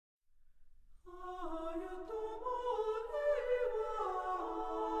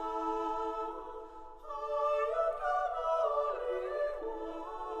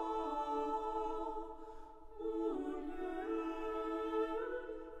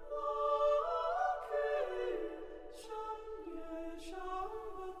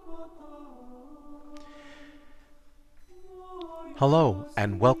Hello,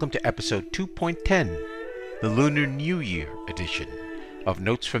 and welcome to episode 2.10, the Lunar New Year edition of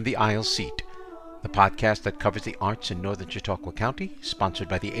Notes from the Aisle Seat, the podcast that covers the arts in northern Chautauqua County, sponsored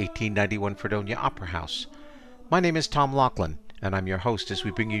by the 1891 Fredonia Opera House. My name is Tom Laughlin, and I'm your host as we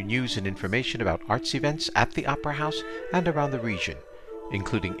bring you news and information about arts events at the Opera House and around the region,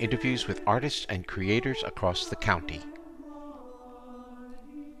 including interviews with artists and creators across the county.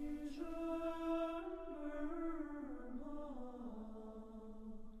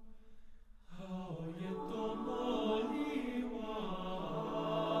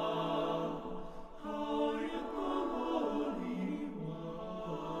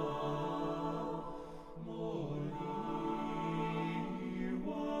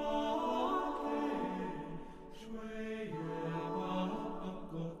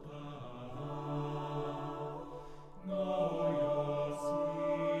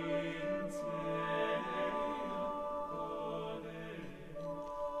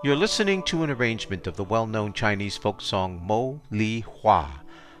 You're listening to an arrangement of the well-known Chinese folk song Mo Li Hua,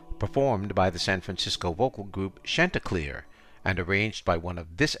 performed by the San Francisco vocal group Chanticleer, and arranged by one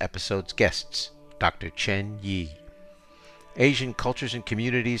of this episode's guests, Dr. Chen Yi. Asian cultures and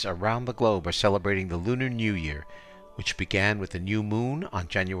communities around the globe are celebrating the Lunar New Year, which began with the new moon on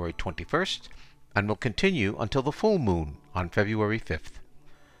January 21st and will continue until the full moon on February 5th.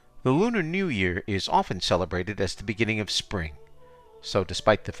 The Lunar New Year is often celebrated as the beginning of spring. So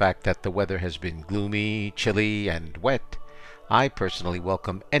despite the fact that the weather has been gloomy, chilly, and wet, I personally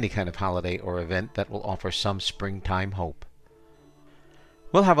welcome any kind of holiday or event that will offer some springtime hope.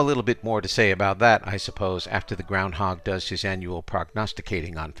 We'll have a little bit more to say about that, I suppose, after the groundhog does his annual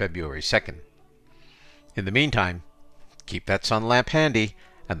prognosticating on February 2nd. In the meantime, keep that sun lamp handy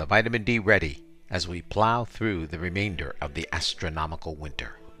and the vitamin D ready as we plow through the remainder of the astronomical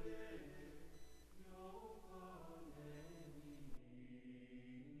winter.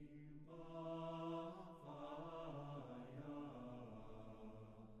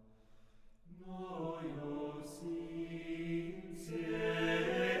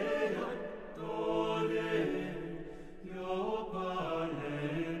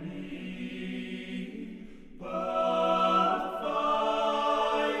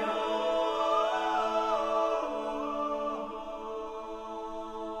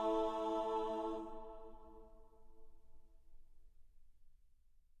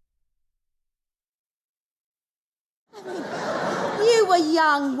 You were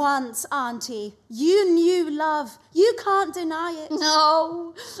young once, Auntie. You knew love. You can't deny it.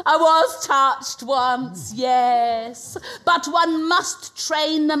 No, I was touched once, yes. But one must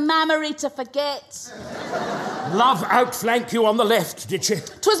train the mammary to forget. Love outflanked you on the left, did she?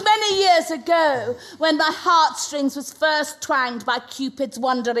 'Twas many years ago, when my heartstrings was first twanged by Cupid's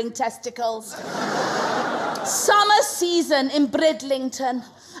wandering testicles. Summer season in Bridlington.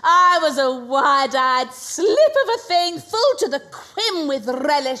 I was a wide-eyed slip of a thing, full to the quim with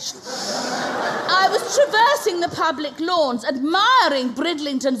relish. I was traversing the public lawns, admiring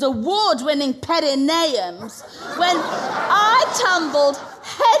Bridlington's award-winning perineums, when I tumbled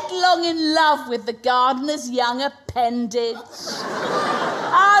headlong in love with the gardener's young appendage.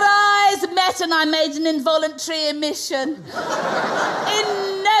 Our eyes met and I made an involuntary emission.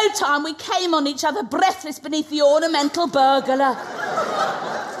 In no time we came on each other breathless beneath the ornamental pergola.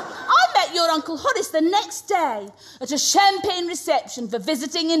 I met your Uncle Horace the next day at a champagne reception for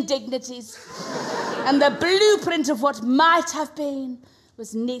visiting indignities. And the blueprint of what might have been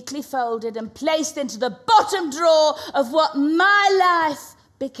was neatly folded and placed into the bottom drawer of what my life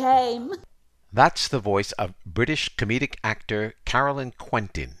became. That's the voice of British comedic actor Carolyn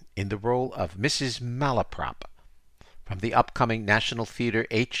Quentin in the role of Mrs. Malaprop from the upcoming National Theatre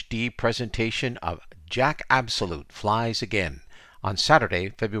HD presentation of Jack Absolute Flies Again on Saturday,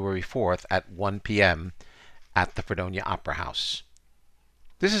 February 4th at 1 p.m. at the Fredonia Opera House.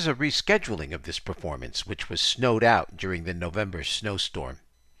 This is a rescheduling of this performance, which was snowed out during the November snowstorm.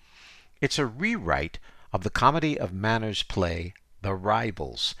 It's a rewrite of the comedy of manners play The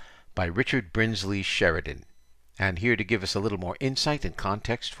Rivals by Richard Brinsley Sheridan. And here to give us a little more insight and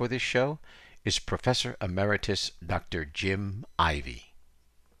context for this show is Professor Emeritus Dr. Jim Ivey.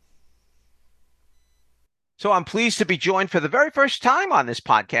 So I'm pleased to be joined for the very first time on this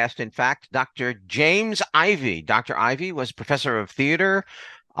podcast, in fact, Dr. James Ivey. Dr. Ivey was professor of theater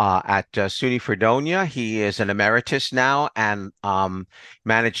at SUNY Fredonia. He is an emeritus now and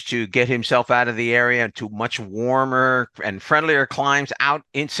managed to get himself out of the area to much warmer and friendlier climes out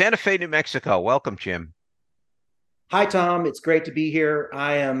in Santa Fe, New Mexico. Welcome, Jim. Hi, Tom. It's great to be here.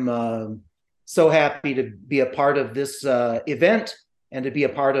 I am so happy to be a part of this event and to be a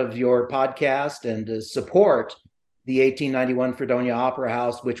part of your podcast and to support the 1891 Fredonia Opera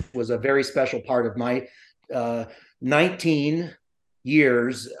House, which was a very special part of my 19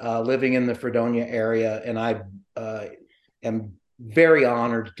 years living in the Fredonia area. And I am very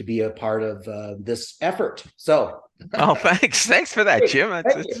honored to be a part of this effort. So. Oh, thanks for that, Jim.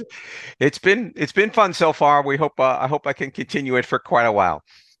 It's been fun so far. I hope I can continue it for quite a while.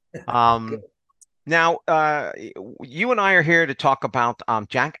 Now, you and I are here to talk about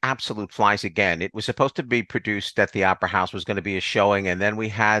Jack Absolute Flies Again. It was supposed to be produced at the Opera House, was going to be a showing, and then we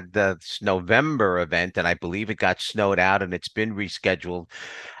had the November event, and I believe it got snowed out, and it's been rescheduled.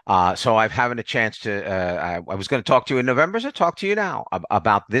 So I'm having a chance to, I was going to talk to you in November, so talk to you now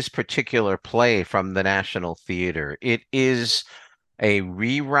about this particular play from the National Theater. It is a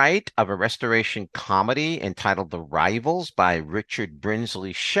rewrite of a restoration comedy entitled The Rivals by Richard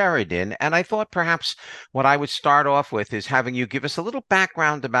Brinsley Sheridan. And I thought perhaps what I would start off with is having you give us a little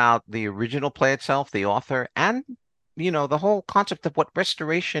background about the original play itself, the author, and the whole concept of what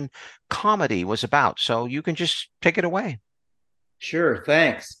restoration comedy was about. So you can just take it away. Sure,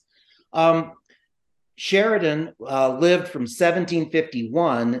 thanks. Sheridan lived from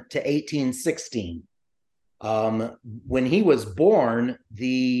 1751 to 1816. When he was born,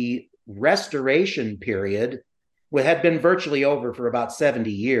 the Restoration period had been virtually over for about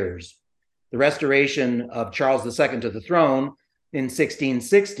 70 years. The restoration of Charles II to the throne in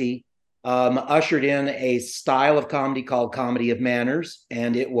 1660 ushered in a style of comedy called comedy of manners,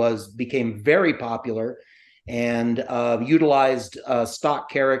 and it became very popular and utilized stock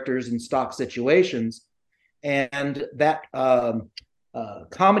characters and stock situations. And that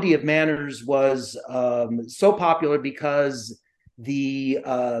comedy of manners was so popular because the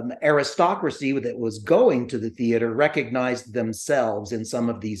aristocracy that was going to the theater recognized themselves in some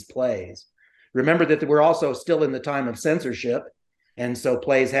of these plays. Remember that we're also still in the time of censorship, and so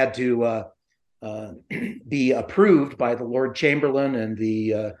plays had to be approved by the Lord Chamberlain and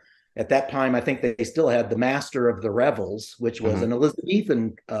the at that time, I think they still had the Master of the Revels, which was an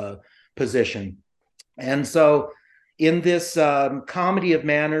Elizabethan position. And so in this comedy of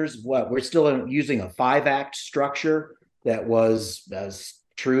manners, we're still using a 5-act structure that was as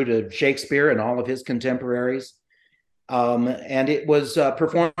true to Shakespeare and all of his contemporaries. And it was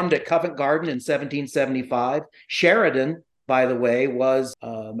performed at Covent Garden in 1775. Sheridan, by the way, was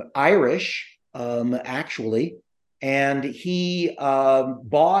Irish, actually. And he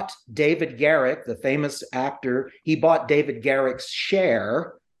bought David Garrick, the famous actor. He bought David Garrick's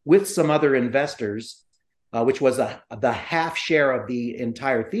share with some other investors, which was the half share of the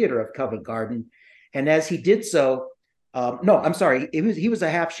entire theater of Covent Garden. And as he did so, no, I'm sorry, he was a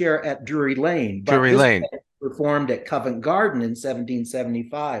half share at Drury Lane. But Drury Lane performed at Covent Garden in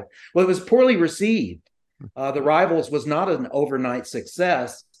 1775. Well, it was poorly received. The Rivals was not an overnight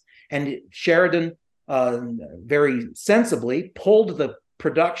success, and Sheridan very sensibly pulled the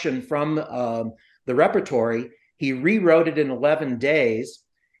production from the repertory. He rewrote it in 11 days.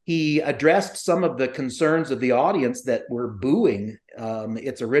 He addressed some of the concerns of the audience that were booing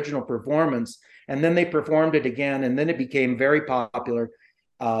its original performance, and then they performed it again, and then it became very popular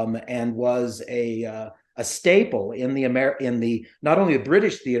and was a staple in the not only the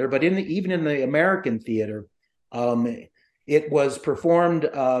British theater, but even in the American theater. It was performed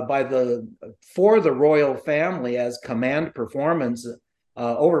for the royal family as command performance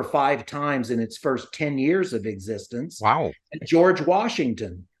over 5 times in its first 10 years of existence. Wow. And George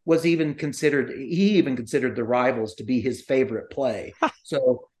Washington was even considered The Rivals to be his favorite play.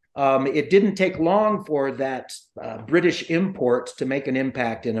 So it didn't take long for that British import to make an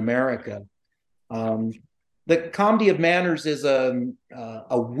impact in America. The comedy of manners is a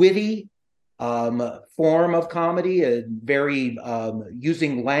witty form of comedy, a very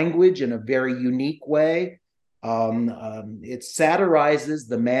using language in a very unique way. It satirizes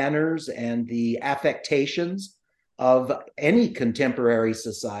the manners and the affectations of any contemporary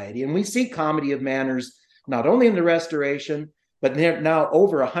society. And we see comedy of manners not only in the Restoration, but now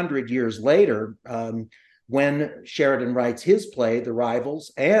over 100 years later, when Sheridan writes his play, The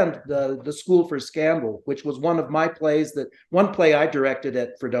Rivals, and the School for Scandal, which was one of my plays, one play I directed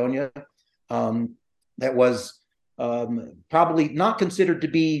at Fredonia, that was probably not considered to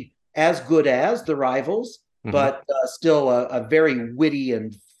be as good as The Rivals, but still a very witty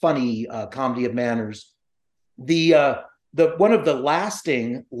and funny comedy of manners. The one of the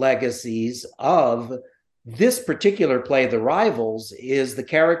lasting legacies of this particular play, The Rivals, is the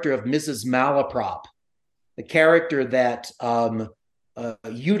character of Mrs. Malaprop, the character that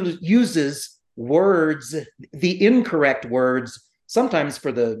uses words, the incorrect words, sometimes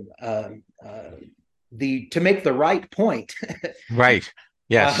for to make the right point. Right.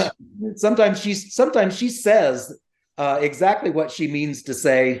 Yes. Sometimes she says exactly what she means to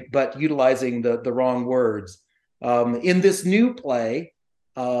say, but utilizing the wrong words. In this new play,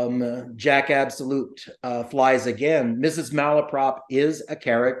 Jack Absolute Flies Again, Mrs. Malaprop is a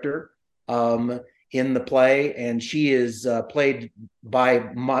character in the play, and she is played by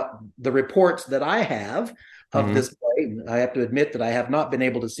the reports that I have of this play. I have to admit that I have not been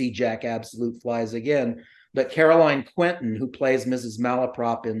able to see Jack Absolute Flies Again, but Caroline Quentin, who plays Mrs.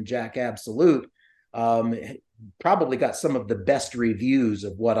 Malaprop in Jack Absolute, probably got some of the best reviews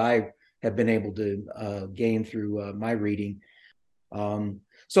of what I have been able to gain through my reading.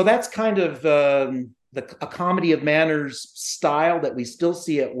 So that's kind of a comedy of manners style that we still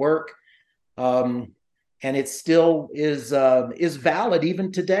see at work, and it still is valid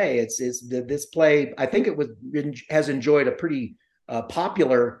even today. It's this play. I think has enjoyed a pretty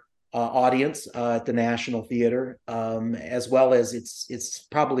popular audience at the National Theater, as well as it's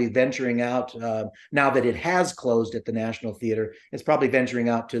probably venturing out now that it has closed at the National Theater. It's probably venturing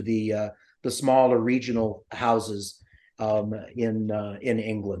out to the smaller regional houses in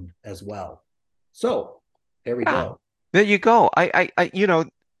England as well. So there we go. There you go. I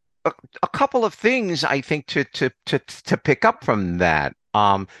a couple of things I think to pick up from that.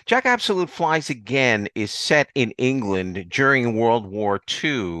 Jack Absolute Flies Again is set in England during World War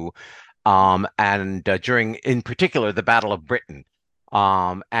II, and during, in particular, the Battle of Britain.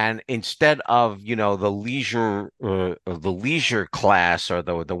 And instead of, the leisure class or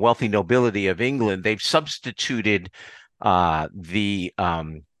the wealthy nobility of England, they've substituted the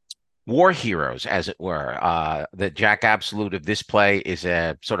war heroes, as it were. The Jack Absolute of this play is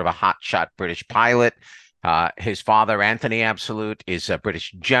a sort of a hotshot British pilot. His father, Anthony Absolute, is a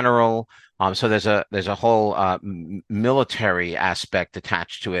British general. So there's a whole military aspect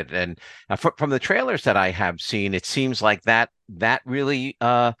attached to it. And from the trailers that I have seen, it seems like that really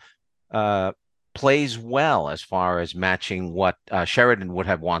plays well as far as matching what Sheridan would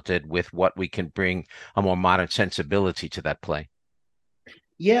have wanted with what we can bring a more modern sensibility to that play.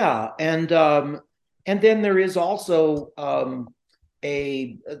 Yeah, and then there is also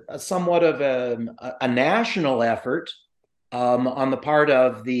a somewhat of a national effort on the part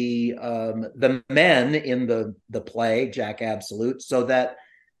of the men in the play Jack Absolute, so that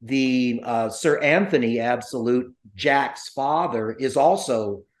the Sir Anthony Absolute, Jack's father, is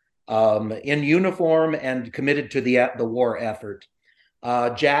also in uniform and committed to the war effort.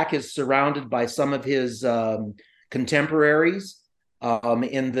 Jack is surrounded by some of his contemporaries.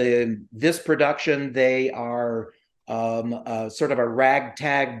 In this production, they are sort of a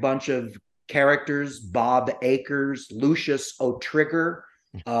ragtag bunch of characters: Bob Acres, Lucius O'Trigger,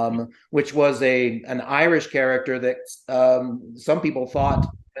 which was an Irish character that some people thought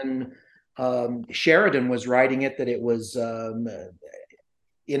when Sheridan was writing it that it was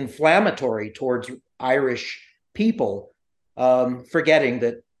inflammatory towards Irish people, forgetting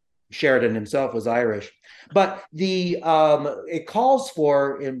that Sheridan himself was Irish. But it calls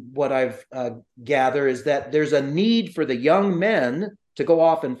for, in what I've gathered, is that there's a need for the young men to go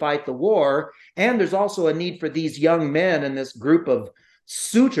off and fight the war, and there's also a need for these young men and this group of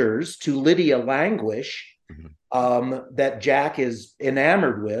suitors to Lydia Languish that Jack is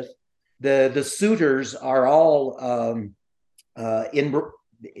enamored with. The suitors are all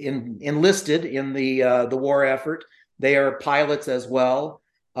enlisted in the war effort. They are pilots as well.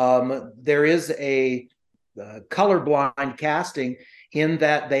 There is a colorblind casting in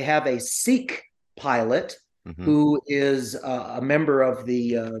that they have a Sikh pilot who is a member of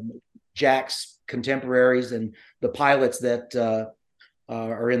the Jack's contemporaries and the pilots that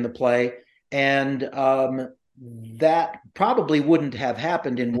are in the play. And that probably wouldn't have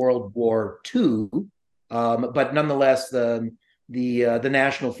happened in World War II, but nonetheless, the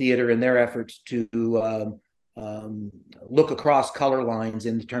National Theater, in their efforts to look across color lines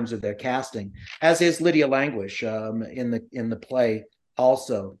in terms of their casting, as is Lydia Languish in the play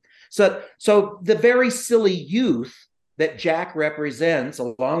also. So the very silly youth that Jack represents,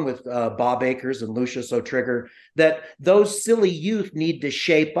 along with Bob Acres and Lucius O'Trigger, that those silly youth need to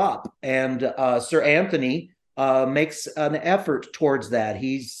shape up, and Sir Anthony makes an effort towards that.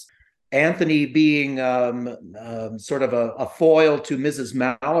 Anthony, being sort of a foil to Mrs.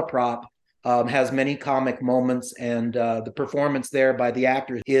 Malaprop, has many comic moments, and the performance there by the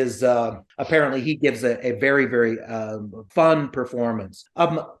actor is apparently he gives a very, very fun performance.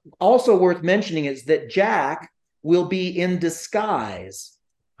 Also worth mentioning is that Jack will be in disguise.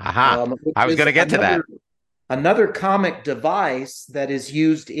 I was going to get to that. Another comic device that is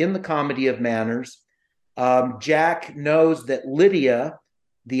used in the Comedy of Manners. Jack knows that Lydia,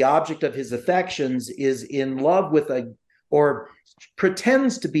 the object of his affections, is in love with or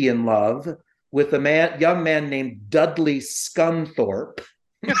pretends to be in love with a young man named Dudley Scunthorpe,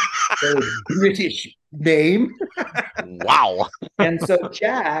 a British name. Wow. And so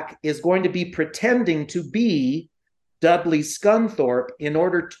Jack is going to be pretending to be Dudley Scunthorpe in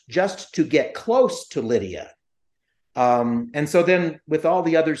order just to get close to Lydia. And so then with all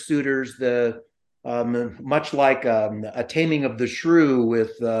the other suitors, much like A Taming of the Shrew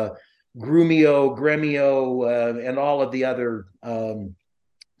with Grumio, Gremio, and all of the other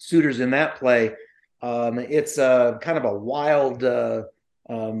suitors in that play, it's kind of a wild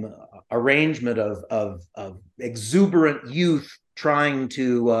arrangement of exuberant youth trying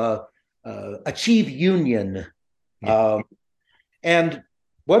to achieve union. And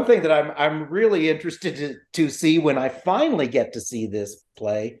one thing that I'm really interested to see when I finally get to see this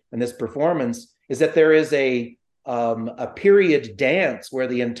play and this performance is that there is a period dance where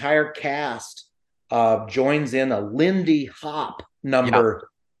the entire cast joins in a Lindy Hop number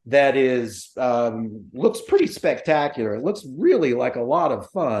that is looks pretty spectacular. It looks really like a lot of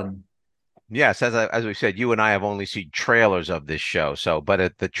fun. Yes, as we said, you and I have only seen trailers of this show.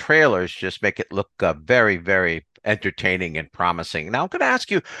 But the trailers just make it look very, very entertaining and promising. Now, I'm going to ask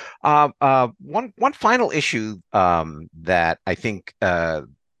you one final issue that I think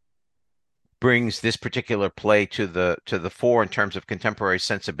brings this particular play to the fore in terms of contemporary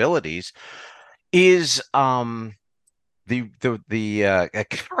sensibilities is the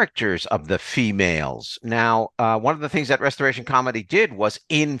characters of the females. Now, one of the things that Restoration Comedy did was,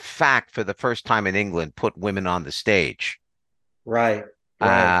 in fact, for the first time in England, put women on the stage. Right.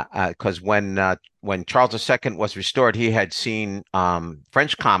 Because when Charles II was restored, he had seen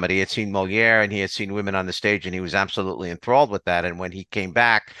French comedy, he had seen Moliere, and he had seen women on the stage, and he was absolutely enthralled with that. And when he came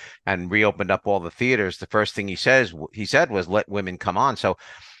back and reopened up all the theaters, the first thing he said was, "Let women come on." So,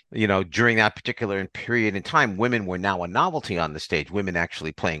 during that particular period in time, women were now a novelty on the stage, women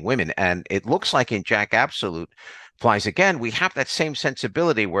actually playing women. And it looks like in Jack Absolute Flies Again, we have that same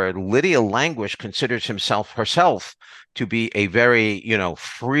sensibility where Lydia Languish considers herself to be a very,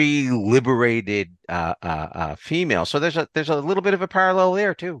 free, liberated female. So there's a little bit of a parallel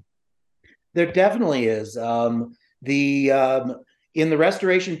there too. There definitely is. In the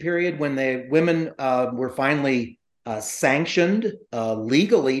Restoration period, when the women were finally sanctioned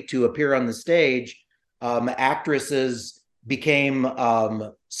legally to appear on the stage, actresses became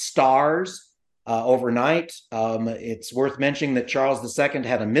stars overnight. It's worth mentioning that Charles II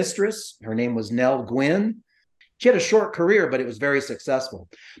had a mistress. Her name was Nell Gwynn. She had a short career, but it was very successful.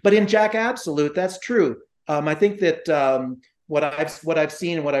 But in Jack Absolute, that's true. I think that what I've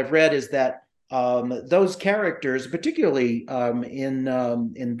seen and what I've read is that those characters, particularly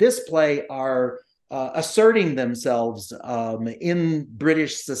in this play, are asserting themselves in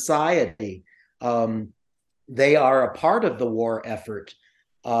British society. They are a part of the war effort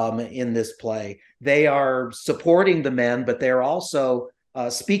in this play. They are supporting the men, but they're also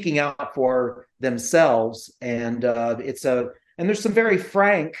speaking out for themselves. And there's some very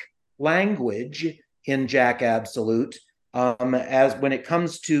frank language in Jack Absolute as when it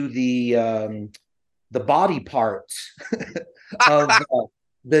comes to the body parts of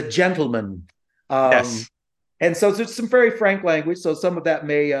the gentleman. Yes. And so there's some very frank language. So some of that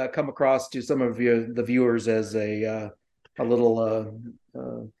may come across to some of the viewers as a little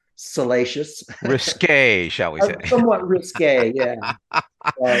salacious, risque, shall we say? Somewhat risque, yeah.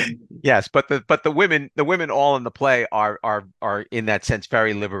 Yes, but the women all in the play are in that sense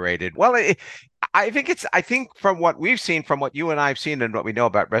very liberated. Well, I think from what we've seen, from what you and I have seen, and what we know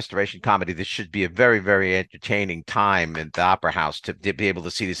about Restoration Comedy, this should be a very, very entertaining time in the Opera House to be able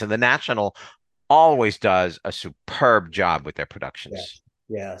to see this. And the National always does a superb job with their productions.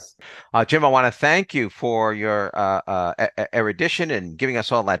 Yes. Jim, I want to thank you for your erudition and giving us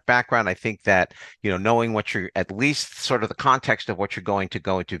all that background. I think that, knowing what you're, at least sort of the context of what you're going to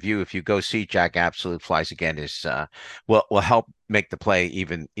go into view, if you go see Jack Absolute Flies Again, is will help make the play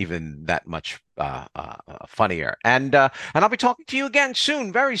even that much funnier. And I'll be talking to you again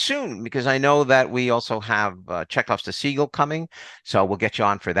soon, very soon, because I know that we also have Chekhov's The Seagull coming. So we'll get you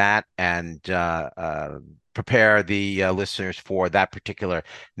on for that and prepare the listeners for that particular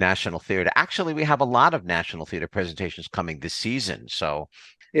National Theater. Actually, we have a lot of National Theater presentations coming this season. So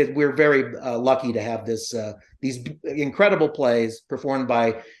we're very lucky to have these incredible plays performed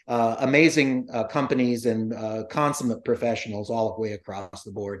by amazing companies and consummate professionals all the way across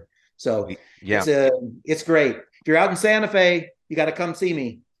the board. So yeah, it's great. If you're out in Santa Fe, you got to come see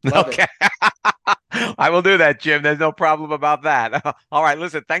me. Love it. I will do that, Jim. There's no problem about that. All right,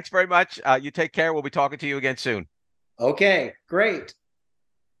 listen, thanks very much. You take care. We'll be talking to you again soon. Okay, great.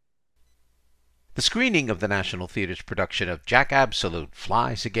 The screening of the National Theater's production of Jack Absolute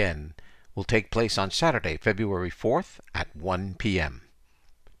Flies Again will take place on Saturday, February 4th at 1 p.m.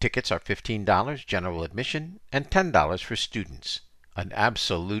 Tickets are $15 general admission and $10 for students. An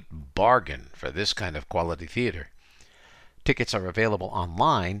absolute bargain for this kind of quality theater. Tickets are available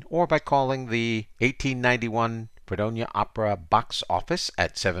online or by calling the 1891 Fredonia Opera box office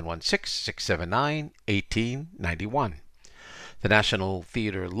at 716-679-1891. The National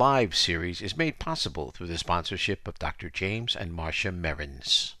Theatre Live series is made possible through the sponsorship of Dr. James and Marcia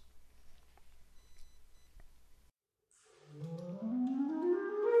Merrins.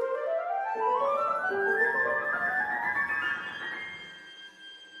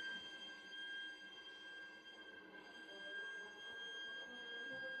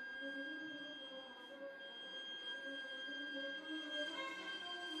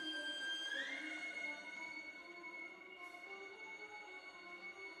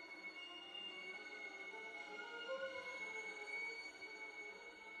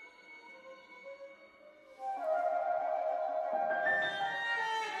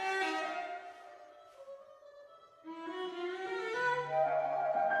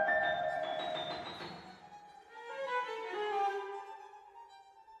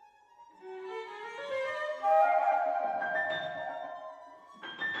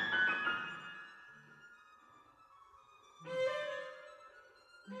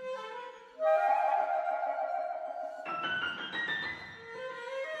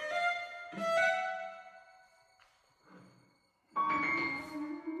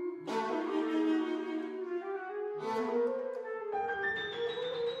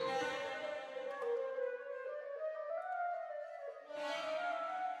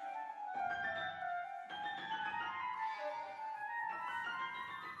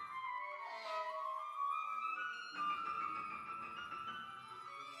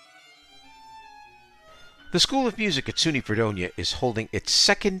 The School of Music at SUNY Fredonia is holding its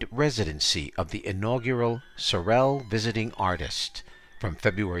second residency of the inaugural Sorel Visiting Artist from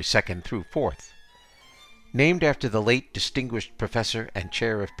February 2nd through 4th. Named after the late distinguished professor and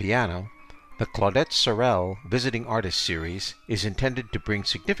chair of piano, the Claudette Sorel Visiting Artist Series is intended to bring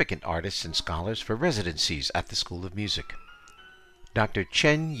significant artists and scholars for residencies at the School of Music. Dr.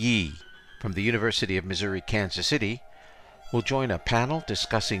 Chen Yi from the University of Missouri, Kansas City, will join a panel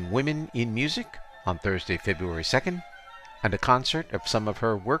discussing women in music on Thursday, February 2nd, and a concert of some of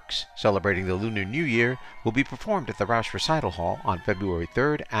her works celebrating the Lunar New Year will be performed at the Roush Recital Hall on February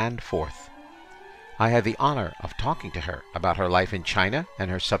 3rd and 4th. I had the honor of talking to her about her life in China and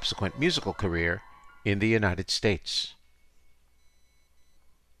her subsequent musical career in the United States.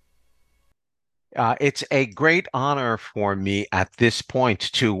 It's a great honor for me at this point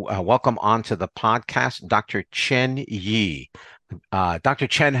to welcome onto the podcast Dr. Chen Yi. Dr.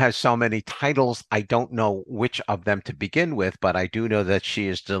 Chen has so many titles, I don't know which of them to begin with, but I do know that she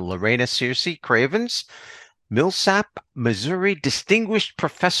is the Lorena Searcy Cravens Millsap, Missouri Distinguished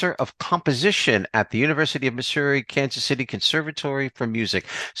Professor of Composition at the University of Missouri, Kansas City Conservatory for Music.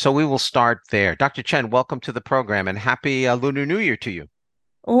 So we will start there. Dr. Chen, welcome to the program and happy Lunar New Year to you.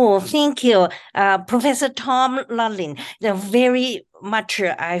 Oh, thank you, Professor Tom Ludlin. Very much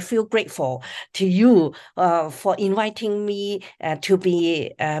I feel grateful to you for inviting me to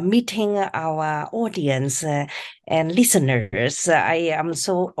be meeting our audience and listeners. I am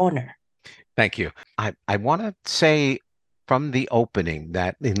so honored. Thank you. I want to say from the opening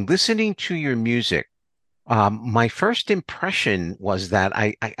that in listening to your music, my first impression was that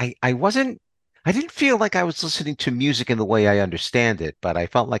I didn't feel like I was listening to music in the way I understand it, but I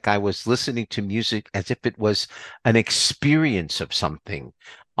felt like I was listening to music as if it was an experience of something.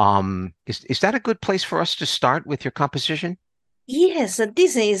 Is that a good place for us to start with your composition? Yes,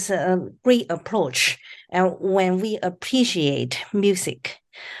 this is a great approach. And when we appreciate music,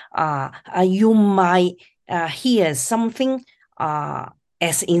 you might hear something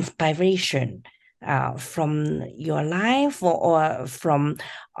as inspiration from your life or from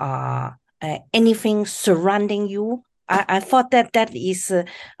anything surrounding you. I thought that is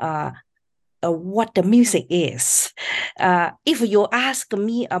what the music is. If you ask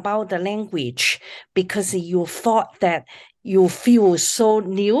me about the language because you thought that you feel so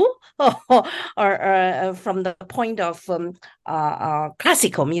new, or from the point of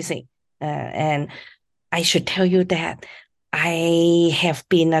classical music, and I should tell you that I have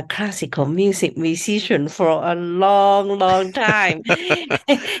been a classical music musician for a long time.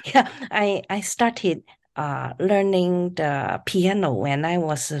 Yeah, I started learning the piano when I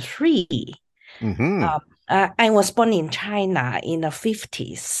was 3. Mm-hmm. I was born in China in the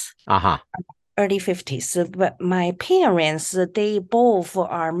 50s. Early 50s, but my parents, they both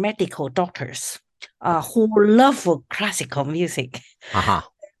are medical doctors who love classical music.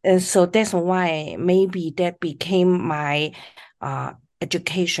 And so that's why maybe that became my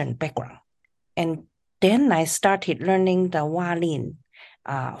education background. And then I started learning the violin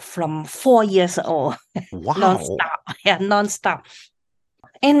from 4 years old, Wow. nonstop. Yeah, nonstop.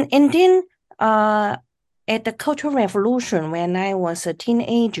 And then at the Cultural Revolution, when I was a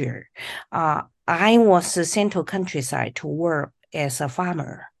teenager, I was sent to countryside to work as a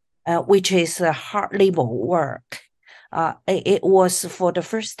farmer, which is a hard labor work. It was for the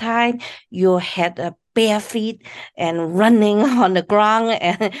first time you had a bare feet and running on the ground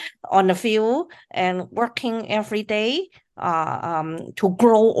and on the field and working every day to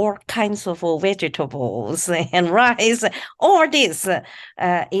grow all kinds of vegetables and rice. All this,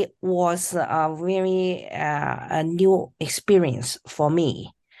 it was a very a new experience for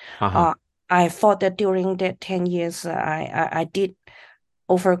me. Uh-huh. I thought that during that 10 years, I did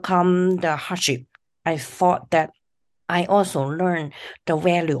overcome the hardship. I thought that I also learned the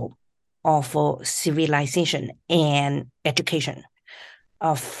value of civilization and education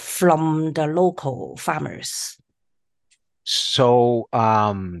from the local farmers. So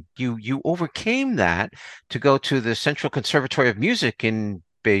you overcame that to go to the Central Conservatory of Music in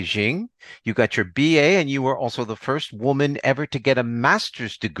Beijing. You got your BA, and you were also the first woman ever to get a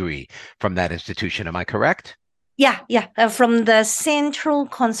master's degree from that institution. Am I correct? Yeah, from the Central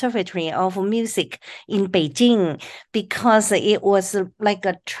Conservatory of Music in Beijing, because it was like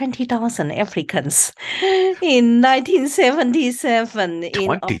 20,000 applicants in 1977 in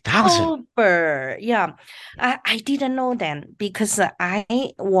 20,000. October. Yeah, I didn't know then because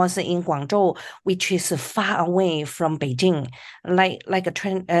I was in Guangzhou, which is far away from Beijing, like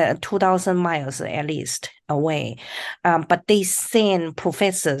 2,000 miles at least away. But they send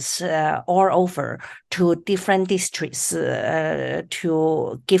professors all over to different districts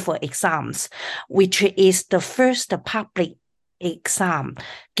to give exams, which is the first public exam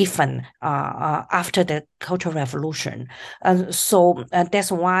given after the Cultural Revolution. So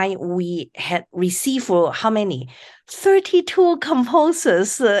that's why we had received how many? 32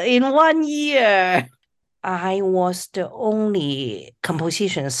 composers in 1 year. I was the only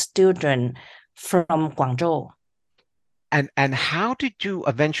composition student from Guangzhou. And how did you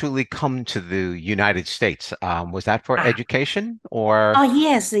eventually come to the United States? Was that for education or? Oh,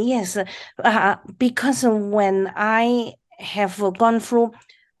 yes. Because when I have gone through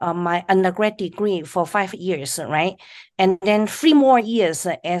my undergrad degree for 5 years, right? And then 3 more years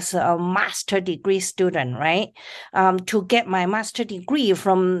as a master degree student, right? To get my master degree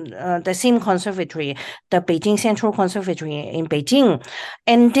from the same conservatory, the Beijing Central Conservatory in Beijing.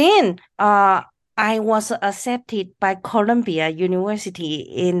 And then I was accepted by Columbia University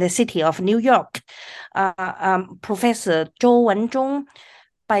in the city of New York. Professor Zhou Wenzhong,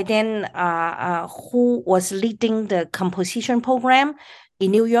 by then who was leading the composition program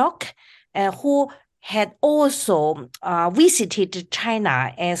in New York, who had also visited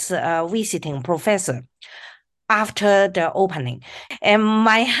China as a visiting professor after the opening. And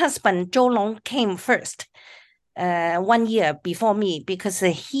my husband, Zhou Long, came first. 1 year before me because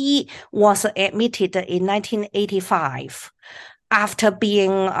he was admitted in 1985 after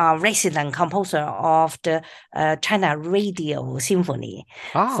being a resident composer of the China Radio Symphony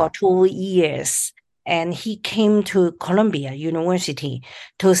for 2 years. And he came to Columbia University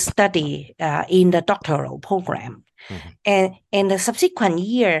to study in the doctoral program. Mm-hmm. And the subsequent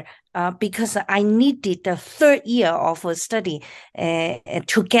year, because I needed the third year of study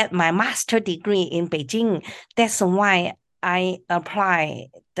to get my master degree in Beijing, that's why I applied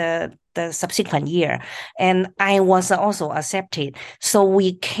the subsequent year, and I was also accepted. So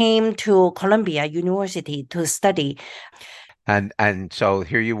we came to Columbia University to study. And so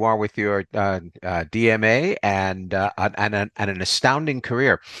here you are with your DMA and an astounding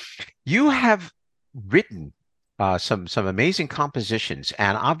career. You have written some amazing compositions,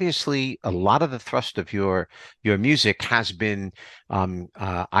 and obviously a lot of the thrust of your music has been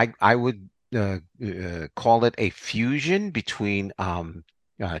I would call it a fusion between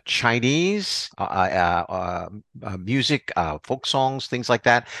Chinese music, folk songs, things like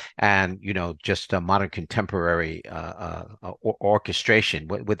that, and just modern contemporary orchestration.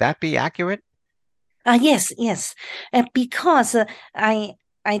 Would that be accurate? Yes, because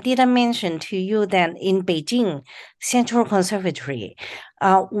I didn't mention to you that in Beijing Central Conservatory,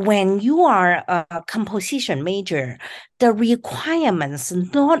 when you are a composition major, the requirements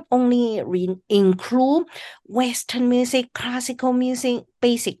not only include Western music, classical music,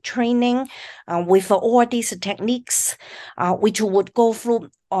 basic training with all these techniques, which would go through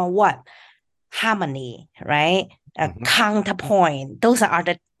harmony, right? counterpoint. Those are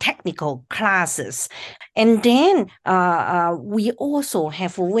the technical classes. And then we also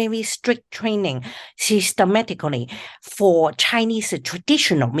have very strict training systematically for Chinese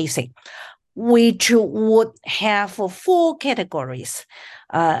traditional music, which would have 4 categories.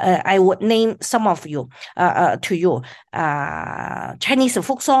 I would name some of you to you. Chinese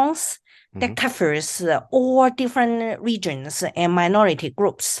folk songs that covers all different regions and minority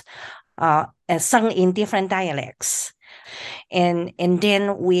groups, sung in different dialects. And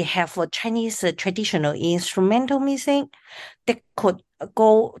then we have a Chinese traditional instrumental music that could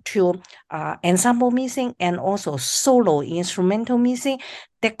go to ensemble music and also solo instrumental music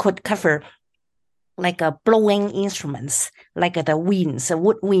that could cover like blowing instruments, like the winds,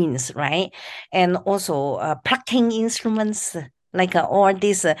 woodwinds, right? And also plucking instruments, like all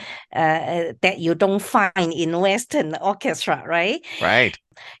these that you don't find in Western orchestra, right? Right.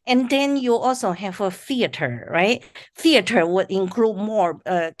 And then you also have a theater, right? Theater would include more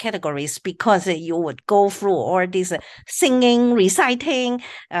categories because you would go through all these singing, reciting,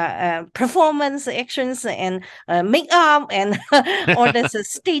 performance actions, and makeup, and all this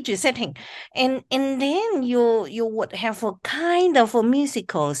stage setting. And then you would have a kind of a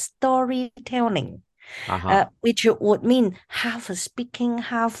musical storytelling. Which would mean half speaking,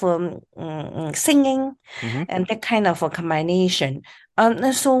 half singing, and that kind of a combination.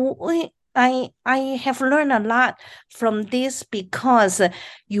 So I have learned a lot from this because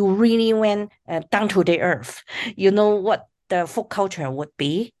you really went down to the earth. You know what the folk culture would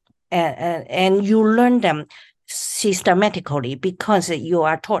be, and you learn them systematically because you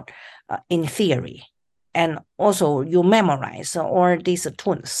are taught in theory. And also you memorize all these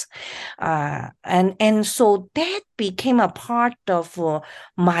tunes. And so that became a part of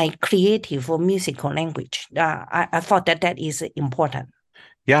my creative musical language. I thought that is important.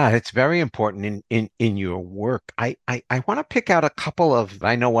 Yeah, it's very important in your work. I want to pick out a couple of,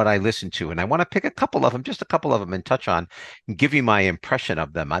 I know what I listen to, and I want to pick a couple of them, just a couple of them, and touch on and give you my impression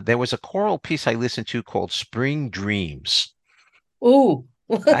of them. There was a choral piece I listened to called Spring Dreams. Oh.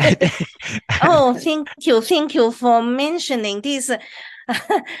 Oh, thank you for mentioning this.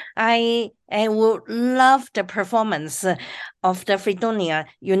 I would love the performance of the Fredonia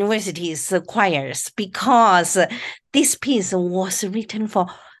University's choirs because this piece was written for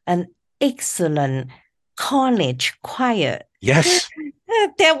an excellent college choir. Yes.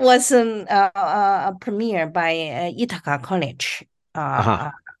 That was a premiere by Ithaca College.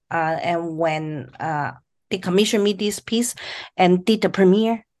 And when they commissioned me this piece and did the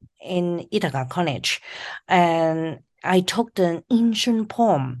premiere in Ithaca College. And I took the ancient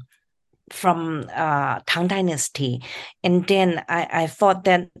poem from Tang Dynasty. And then I thought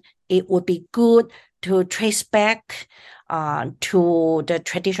that it would be good to trace back to the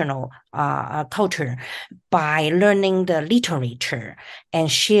traditional culture by learning the literature and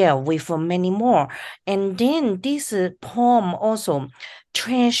share with many more. And then this poem also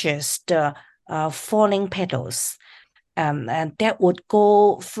treasures the falling petals, and that would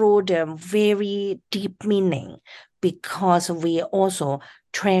go through the very deep meaning because we also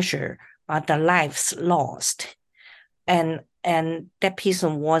treasure the lives lost, and that piece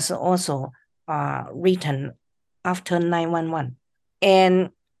was also written after 9/11,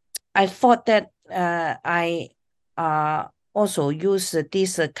 and I thought that I also use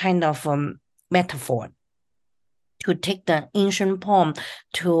this kind of metaphor to take the ancient poem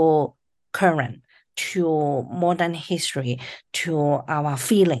to current, to modern history, to our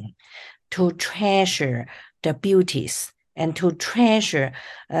feeling, to treasure the beauties and to treasure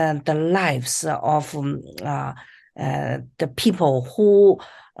the lives of the people who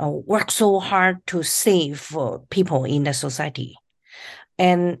work so hard to save people in the society.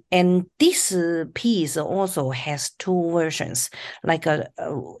 And this piece also has 2 versions, like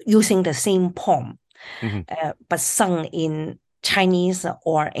using the same poem, but sung in Chinese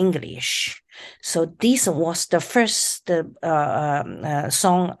or English. So this was the first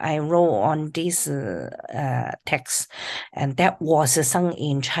song I wrote on this text, and that was sung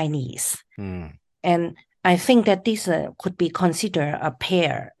in Chinese. And I think that this could be considered a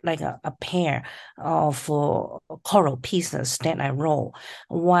pair, like a pair of choral pieces that I wrote,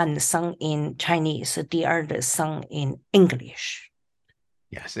 one sung in Chinese, the other sung in English.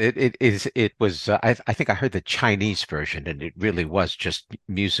 Yes, it was. I think I heard the Chinese version, and it really was just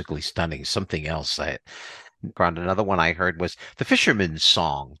musically stunning. Something else. Another one I heard was the Fisherman's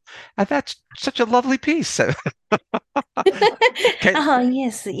Song, and that's such a lovely piece.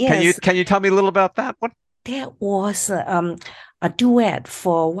 Yes. Can you tell me a little about that one? That was a duet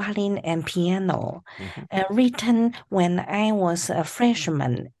for violin and piano, written when I was a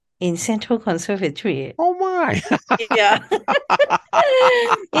freshman in Central Conservatory. Oh my! Yeah.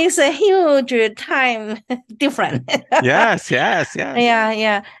 It's a huge time difference. Yes, yes, yes.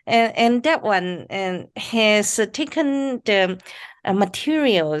 Yeah. And that one has taken the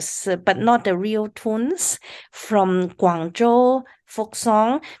materials, but not the real tunes from Guangzhou folk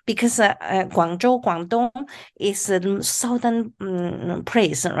song, because Guangzhou, Guangdong is a southern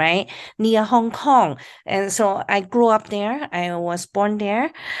place, right, near Hong Kong. And so I grew up there. I was born there,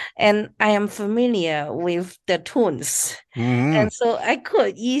 and I am familiar with the tunes. Mhm. And so I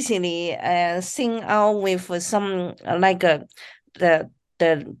could easily sing out with some the the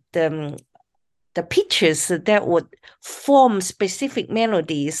the the pitches that would form specific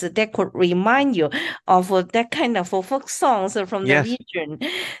melodies that could remind you of that kind of folk songs from the Yes. region.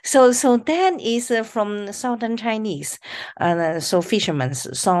 So that is from Southern Chinese. So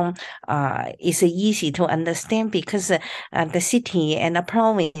fisherman's song is easy to understand because the city and the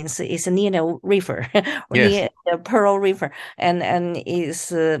province is near the river, Yes. near the Pearl River, and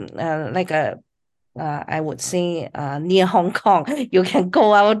is like a I would say near Hong Kong, you can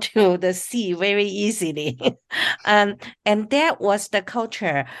go out to the sea very easily. And that was the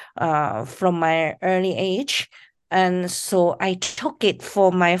culture from my early age. And so I took it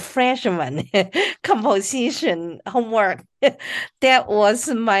for my freshman composition homework. That was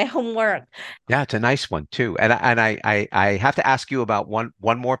my homework. Yeah, it's a nice one too. And I have to ask you about one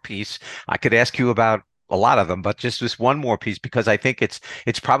more piece. I could ask you about a lot of them, but just this one more piece because I think it's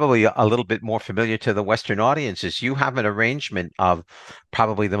probably a little bit more familiar to the Western audiences. You have an arrangement of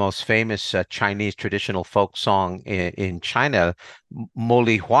probably the most famous Chinese traditional folk song in China, Mo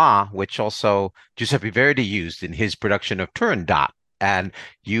Li Hua, which also Giuseppe Verdi used in his production of Turandot. And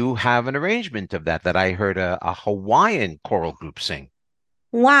you have an arrangement of that I heard a Hawaiian choral group sing.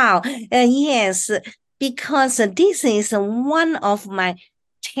 Wow. Yes, because this is one of my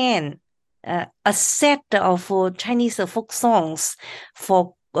 10 a set of Chinese folk songs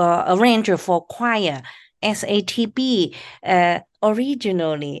for arranged for choir, SATB,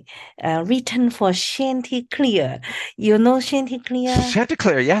 originally written for Chanticleer. You know Chanticleer?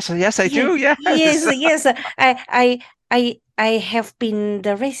 Chanticleer, yes, I do. Yes. Yes. I have been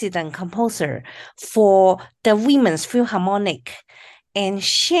the resident composer for the Women's Philharmonic and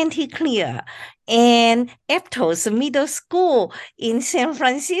Chanticleer and Aptos Middle School in San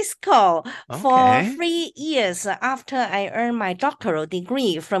Francisco for 3 years after I earned my doctoral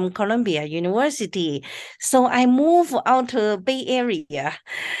degree from Columbia University. So I moved out to Bay Area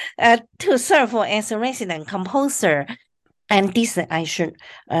to serve as a resident composer. And this, I should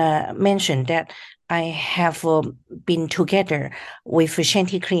mention that I have been together with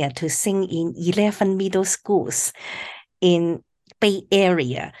Chanticleer to sing in 11 middle schools in Bay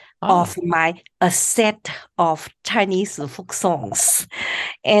Area of a set of Chinese folk songs.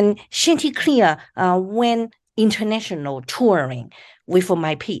 And Chanticleer went international touring with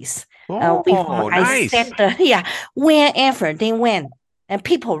my piece. Nice. I said, wherever they went, and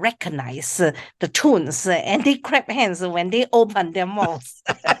people recognize the tunes and they clap hands when they open their mouths.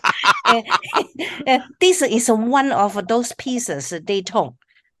 and this is one of those pieces they told.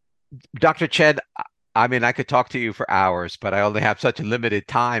 Dr. Chen, I mean, I could talk to you for hours, but I only have such a limited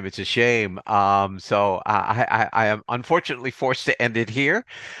time. It's a shame. So I am unfortunately forced to end it here.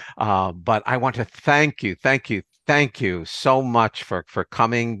 But I want to thank you so much for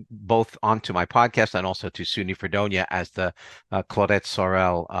coming both onto my podcast and also to SUNY Fredonia as the Claudette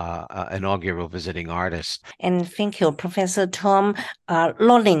Sorel inaugural visiting artist. And thank you, Professor Tom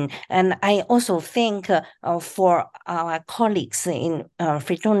Lolling. And I also thank for our colleagues in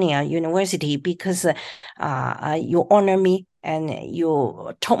Fredonia University because you honor me and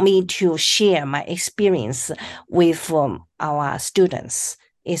you taught me to share my experience with our students.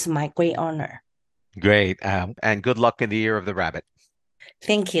 It's my great honor. Great. And good luck in the Year of the Rabbit.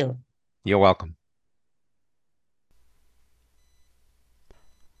 Thank you. You're welcome.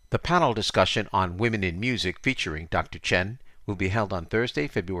 The panel discussion on women in music featuring Dr. Chen will be held on Thursday,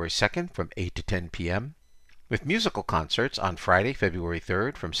 February 2nd from 8 to 10 p.m., with musical concerts on Friday, February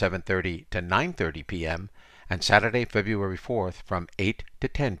 3rd from 7:30 to 9:30 p.m., and Saturday, February 4th from 8 to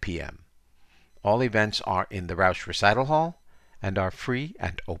 10 p.m. All events are in the Rausch Recital Hall and are free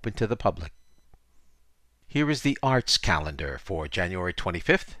and open to the public. Here is the arts calendar for January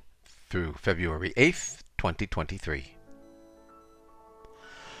 25th through February 8th, 2023.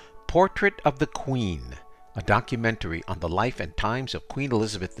 Portrait of the Queen, a documentary on the life and times of Queen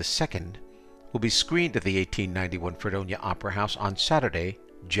Elizabeth II, will be screened at the 1891 Fredonia Opera House on Saturday,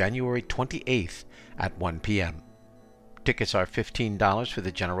 January 28th at 1 p.m. Tickets are $15 for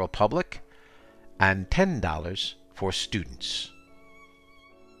the general public and $10 for students.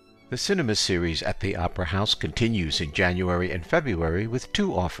 The cinema series at the Opera House continues in January and February with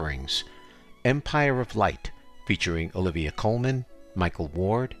 2 offerings. Empire of Light, featuring Olivia Colman, Michael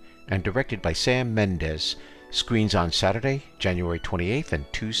Ward, and directed by Sam Mendes, screens on Saturday, January 28th and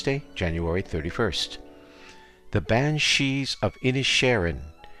Tuesday, January 31st. The Banshees of Inisherin,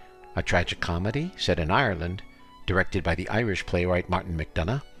 a tragic comedy set in Ireland, directed by the Irish playwright Martin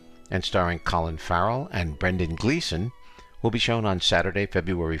McDonagh, and starring Colin Farrell and Brendan Gleeson, will be shown on Saturday,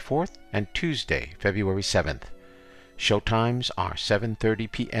 February 4th and Tuesday, February 7th. Showtimes are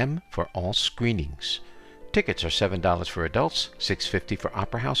 7:30 p.m. for all screenings. Tickets are $7 for adults, $6.50 for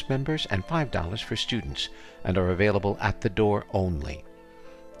Opera House members, and $5 for students, and are available at the door only.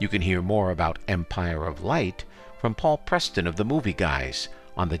 You can hear more about Empire of Light from Paul Preston of the Movie Guys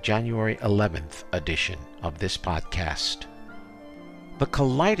on the January 11th edition of this podcast. The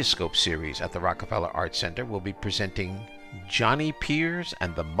Kaleidoscope series at the Rockefeller Art Center will be presenting Johnny Piers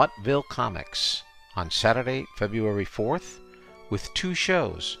and the Muttville Comics on Saturday, February 4th, with 2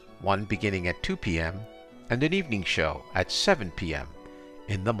 shows, one beginning at 2 p.m. and an evening show at 7 p.m.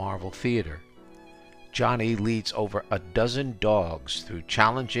 in the Marvel Theater. Johnny leads over a dozen dogs through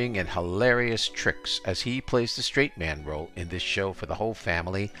challenging and hilarious tricks as he plays the straight man role in this show for the whole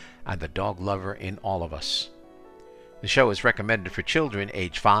family and the dog lover in all of us. The show is recommended for children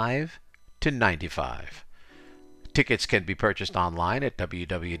age 5 to 95. Tickets can be purchased online at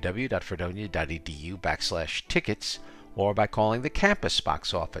www.fredonia.edu/tickets or by calling the campus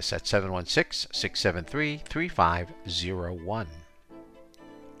box office at 716-673-3501.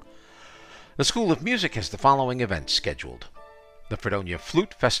 The School of Music has the following events scheduled. The Fredonia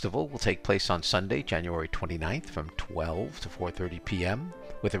Flute Festival will take place on Sunday, January 29th from 12 to 4:30 p.m.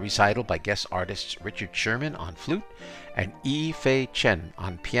 with a recital by guest artists Richard Sherman on flute and Yi Fei Chen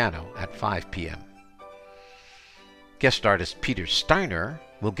on piano at 5 p.m. Guest artist Peter Steiner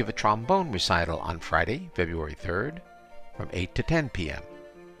will give a trombone recital on Friday, February 3rd from 8 to 10 p.m.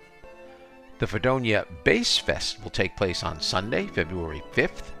 The Fredonia Bass Fest will take place on Sunday, February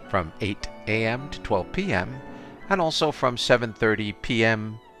 5th from 8 a.m. to 12 p.m. and also from 7:30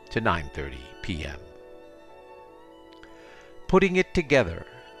 p.m. to 9:30 p.m. Putting It Together,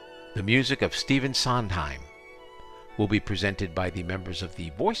 the music of Stephen Sondheim, will be presented by the members of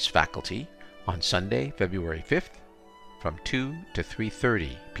the voice faculty on Sunday, February 5th from 2 to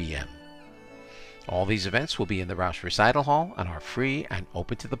 3:30 p.m. All these events will be in the Roush Recital Hall and are free and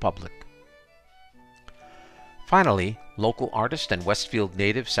open to the public. Finally, local artist and Westfield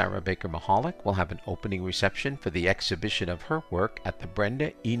native Sarah Baker Mahalik will have an opening reception for the exhibition of her work at the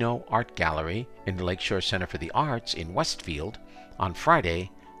Brenda Eno Art Gallery in the Lakeshore Center for the Arts in Westfield on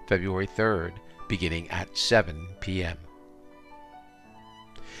Friday, February 3rd, beginning at 7 p.m.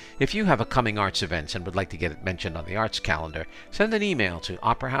 If you have a coming arts event and would like to get it mentioned on the arts calendar, send an email to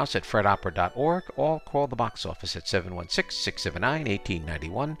operahouse@fredopera.org or call the box office at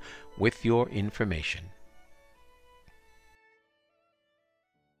 716-679-1891 with your information.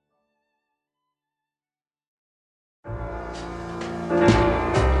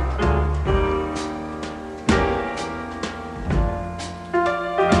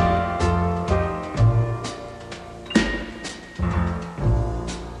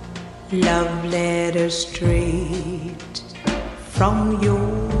 Love letters straight from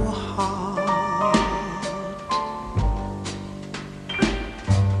your heart,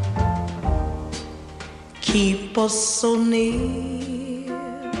 keep us so near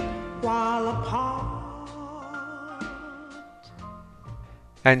while apart.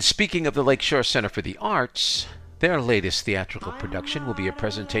 And speaking of the Lakeshore Center for the Arts, their latest theatrical production will be a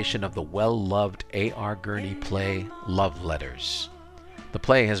presentation of the well-loved A.R. Gurney play Love Letters. The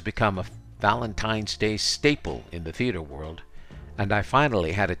play has become a Valentine's Day staple in the theater world, and I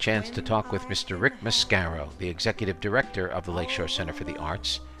finally had a chance to talk with Mr. Rick Mascaro, the executive director of the Lakeshore Center for the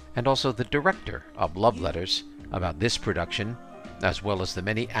Arts, and also the director of Love Letters, about this production, as well as the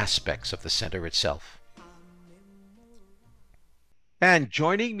many aspects of the center itself. And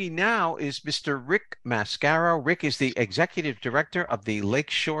joining me now is Mr. Rick Mascaro. Rick is the executive director of the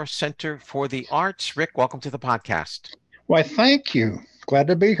Lakeshore Center for the Arts. Rick, welcome to the podcast. Why, thank you. Glad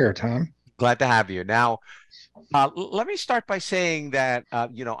to be here, Tom. Glad to have you. Now, let me start by saying that,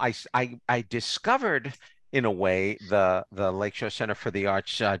 I discovered, in a way, the Lakeshore Center for the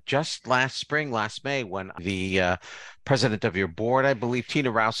Arts just last May, when the president of your board, I believe, Tina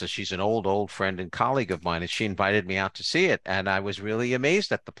Rouse, she's an old friend and colleague of mine, and she invited me out to see it, and I was really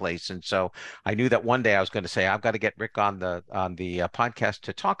amazed at the place. And so I knew that one day I was going to say, I've got to get Rick on the podcast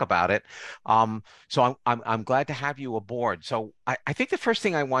to talk about it. So I'm glad to have you aboard. So I think the first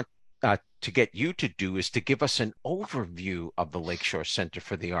thing I want to get you to do is to give us an overview of the Lakeshore Center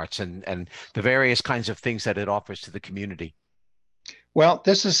for the Arts and the various kinds of things that it offers to the community. Well,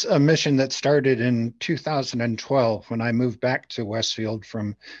 this is a mission that started in 2012 when I moved back to Westfield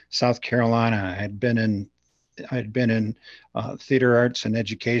from South Carolina. I had been in theater arts and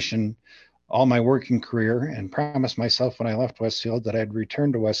education all my working career, and promised myself when I left Westfield that I'd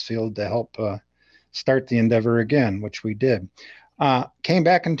return to Westfield to help start the endeavor again, which we did. Came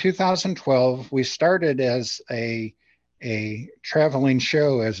back in 2012. We started as a traveling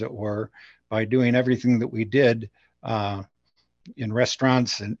show, as it were, by doing everything that we did in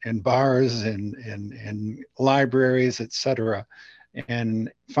restaurants and bars and libraries, etc. And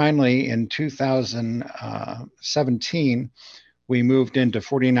finally, in 2017, we moved into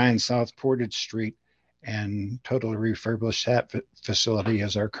 49 South Portage Street and totally refurbished that facility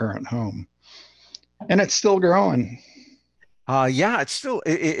as our current home. And it's still growing. Yeah, it's still,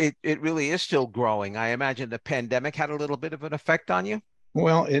 it really is still growing. I imagine the pandemic had a little bit of an effect on you.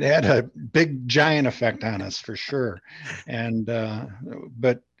 Well, it had a big, giant effect on us for sure. And,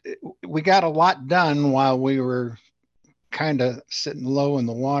 but we got a lot done while we were kind of sitting low in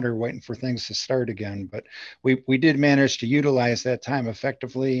the water waiting for things to start again. But we did manage to utilize that time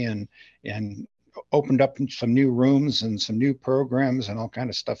effectively and opened up some new rooms and some new programs and all kind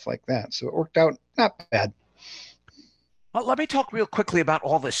of stuff like that. So it worked out not bad. Let me talk real quickly about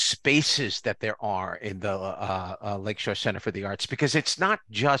all the spaces that there are in the Lakeshore Center for the Arts, because it's not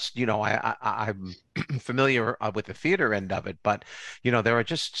just, I'm familiar with the theater end of it, but, there are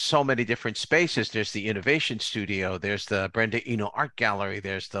just so many different spaces. There's the Innovation Studio, there's the Brenda Eno Art Gallery,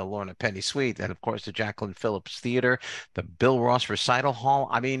 there's the Lorna Penny Suite, and of course the Jacqueline Phillips Theater, the Bill Ross Recital Hall.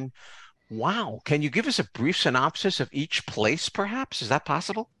 I mean, wow. Can you give us a brief synopsis of each place, perhaps? Is that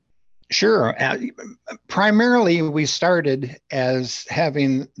possible? Sure. Primarily, we started as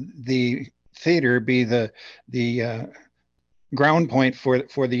having the theater be the ground point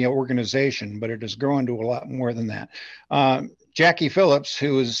for the organization, but it has grown to a lot more than that. Jackie Phillips,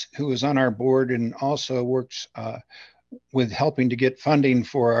 who is on our board and also works with helping to get funding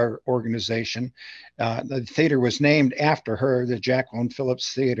for our organization. The theater was named after her, the Jacqueline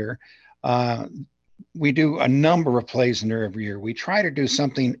Phillips Theater. We do a number of plays in there every year. We try to do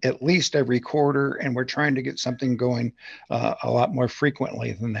something at least every quarter, and we're trying to get something going a lot more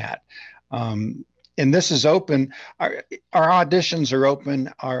frequently than that. And this is open. Our auditions are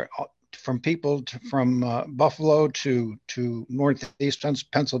open. From people from Buffalo to northeast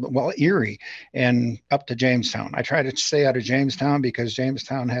Pennsylvania, well, Erie, and up to Jamestown. I try to stay out of Jamestown because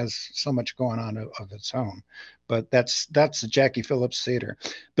Jamestown has so much going on of its own. But that's the Jackie Phillips Theater.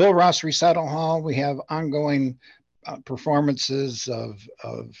 Bill Ross Recital Hall, we have ongoing performances of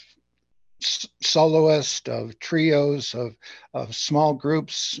soloists, of trios, of small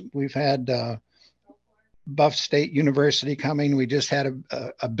groups. We've had Buff State University coming. We just had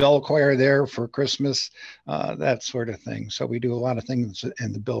a bell choir there for Christmas, that sort of thing. So we do a lot of things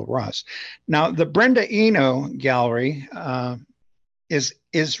in the Bill Ross. Now, the Brenda Eno Gallery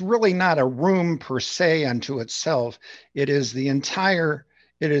is really not a room per se unto itself. It is the entire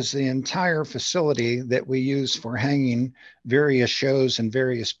facility that we use for hanging various shows and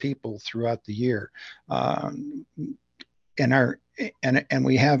various people throughout the year. And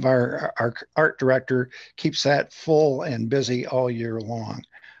we have our art director keeps that full and busy all year long.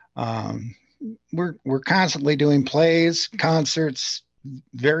 We're constantly doing plays, concerts,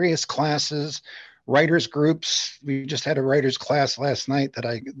 various classes, writers groups. We just had a writers class last night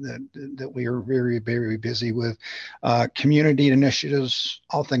that we are very, very busy with. Community initiatives,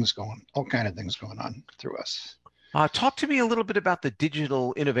 all kind of things going on through us. Talk to me a little bit about the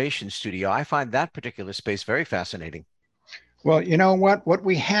Digital Innovation Studio. I find that particular space very fascinating. Well, you know what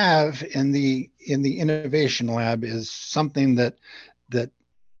we have in the Innovation Lab is something that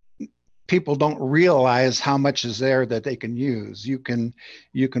people don't realize how much is there that they can use. You can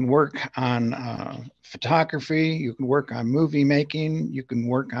work on photography, you can work on movie making, you can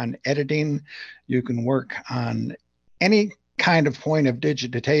work on editing, you can work on any kind of point of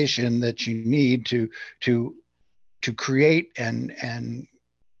digitization that you need to create and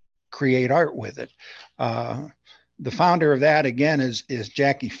create art with it. The founder of that, again, is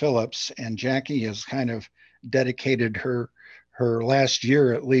Jackie Phillips, and Jackie has kind of dedicated her last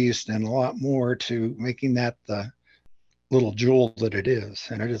year at least and a lot more to making that the little jewel that it is,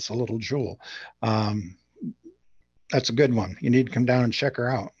 and it is a little jewel. That's a good one. You need to come down and check her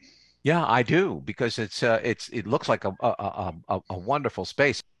out. Yeah, I do, because it looks like a wonderful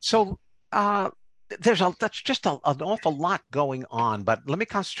space. So that's just an awful lot going on, but let me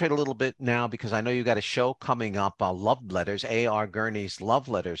concentrate a little bit now because I know you got a show coming up, Love Letters. A.R. Gurney's Love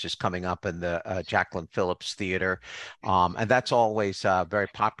Letters is coming up in the Jacqueline Phillips Theater, and that's always a very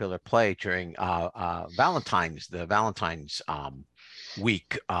popular play during the Valentine's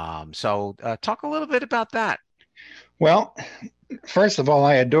week. So talk a little bit about that. Well, first of all,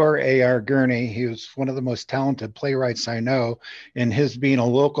 I adore A.R. Gurney. He was one of the most talented playwrights I know, and his being a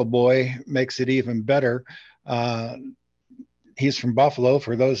local boy makes it even better. He's from Buffalo,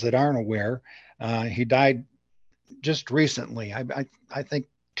 for those that aren't aware. He died just recently. I think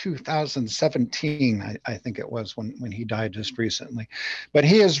 2017, I think it was when he died just recently. But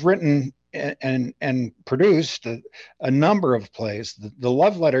he has written and produced a number of plays. The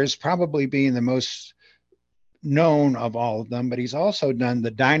Love Letters probably being the most known of all of them, but he's also done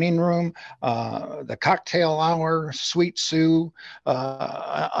The Dining Room, The Cocktail Hour, Sweet Sue,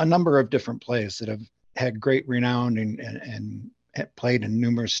 a number of different plays that have had great renown and played in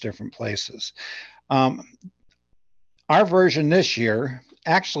numerous different places. Our version this year,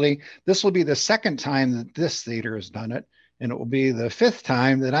 actually, this will be the second time that this theater has done it, and it will be the fifth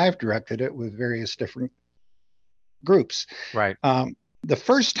time that I've directed it with various different groups. Right. The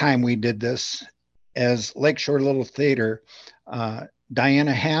first time we did this as Lakeshore Little Theater,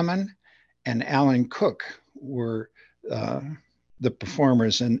 Diana Hammond and Alan Cook were the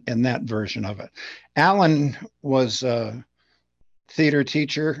performers in that version of it. Alan was a theater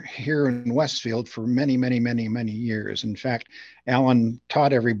teacher here in Westfield for many, many, many, many years. In fact, Alan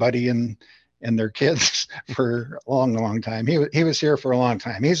taught everybody and their kids for a long, long time. He was here for a long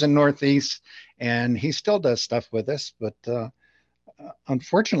time. He's in Northeast, and he still does stuff with us, but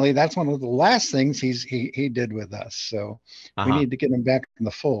unfortunately, that's one of the last things he did with us. So we need to get him back in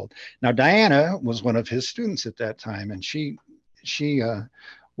the fold. Now, Diana was one of his students at that time, and she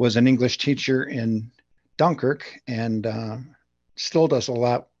was an English teacher in Dunkirk, and still does a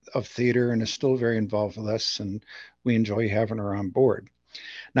lot of theater and is still very involved with us, and we enjoy having her on board.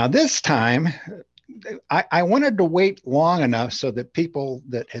 Now, this time, I wanted to wait long enough so that people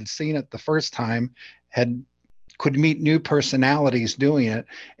that had seen it the first time could meet new personalities doing it,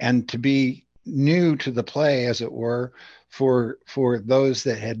 and to be new to the play, as it were, for those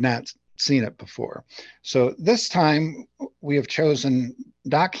that had not seen it before. So this time we have chosen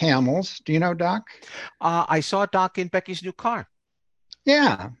Doc Hamels. Do you know Doc? I saw Doc in Becky's New Car.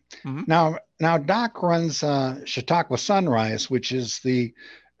 Yeah. Mm-hmm. Now Doc runs Chautauqua Sunrise, which is the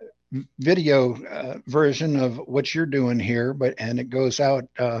video version of what you're doing here, and it goes out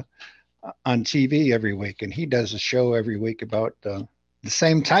on TV every week, and he does a show every week about the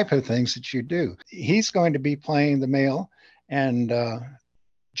same type of things that you do. He's going to be playing the male, and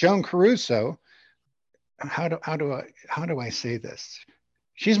Joan Caruso. How do I say this?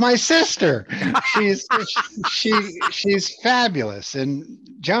 She's my sister. She's fabulous. And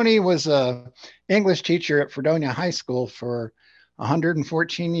Joni was a English teacher at Fredonia High School for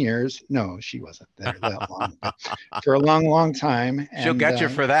 114 years. No, she wasn't there that long, but for a long, long time. She'll get you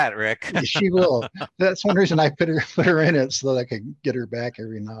for that, Rick. She will. That's one reason I put her in it, so that I could get her back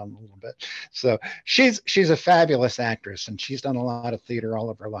every now and a little bit. So she's a fabulous actress, and she's done a lot of theater all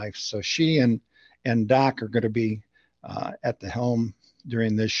of her life. So she and Doc are going to be at the helm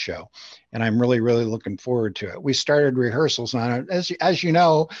during this show, and I'm really, really looking forward to it. We started rehearsals on it. As you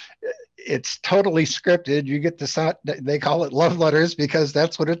know, it's totally scripted. You get the they call it Love Letters because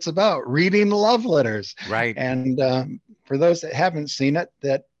that's what it's about, reading love letters. Right. And for those that haven't seen it,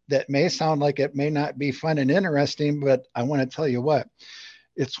 that may sound like it may not be fun and interesting, but I want to tell you what,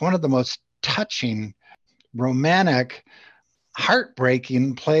 it's one of the most touching, romantic,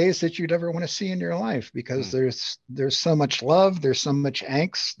 heartbreaking plays that you'd ever want to see in your life, because there's so much love, there's so much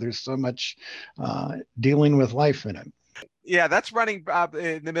angst, there's so much dealing with life in it. Yeah, that's running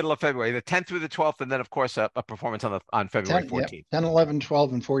in the middle of February, the 10th through the 12th, and then of course a performance on February 14th. 10, 11,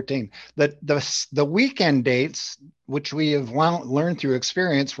 12, and 14. The weekend dates, which we have learned through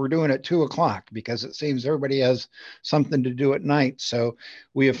experience, we're doing at 2:00 because it seems everybody has something to do at night. So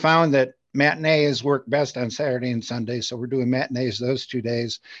we have found that matinees work best on Saturday and Sunday, so we're doing matinees those 2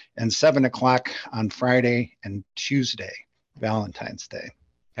 days, and 7:00 on Friday and Tuesday, Valentine's Day.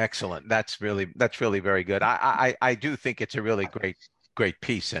 Excellent. That's really very good. I do think it's a really great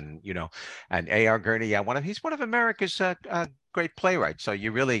piece, and and A.R. Gurney, he's one of America's great playwrights. So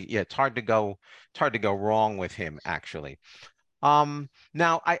it's hard to go wrong with him, actually.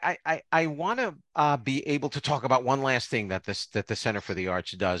 Now I want to be able to talk about one last thing that the Center for the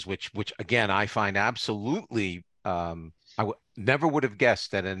Arts does, which again I find absolutely never would have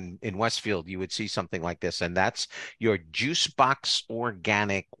guessed that in Westfield you would see something like this, and that's your Juicebox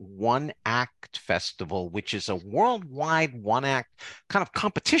Organic One Act Festival, which is a worldwide one act kind of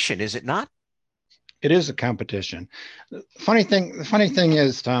competition, is it not? It is a competition. The funny thing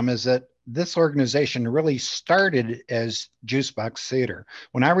is, Tom, is that this organization really started as Juicebox Theater.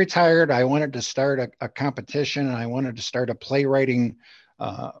 When I retired, I wanted to start a competition, and I wanted to start a playwriting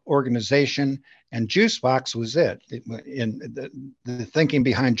organization, and Juicebox was it. The thinking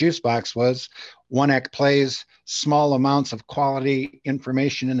behind Juicebox was one act plays, small amounts of quality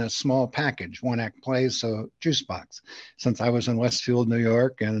information in a small package. One act plays, so Juicebox. Since I was in Westfield, New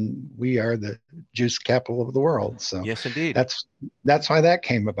York, and we are the juice capital of the world, so yes, indeed. That's why that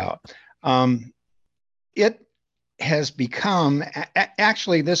came about. It has become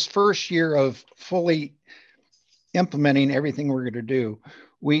actually this first year of fully implementing everything we're going to do.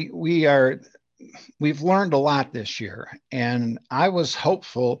 We've learned a lot this year, and I was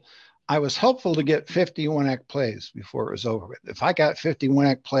hopeful to get 51 act plays before it was over with. If I got 51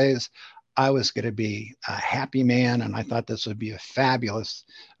 act plays, I was going to be a happy man, and I thought this would be a fabulous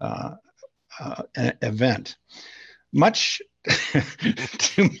event. Much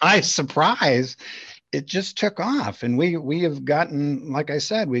to my surprise, it just took off, and we have gotten, like I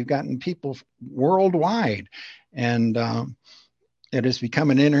said, we've gotten people worldwide, and it has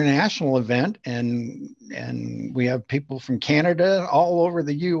become an international event, and we have people from Canada, all over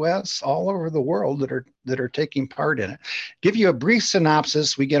the U.S., all over the world that are taking part in it. Give you a brief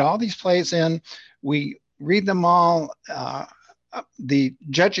synopsis. We get all these plays in, we read them all. The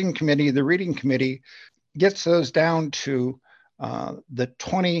judging committee, the reading committee, gets those down to the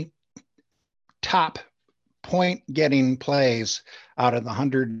 20 top point-getting plays out of the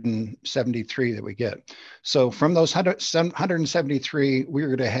 173 that we get. So from those 173,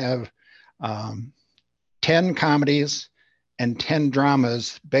 we're going to have 10 comedies and 10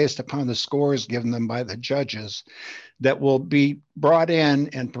 dramas based upon the scores given them by the judges that will be brought in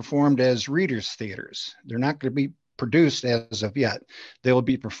and performed as readers' theaters. They're not going to be produced as of yet. They will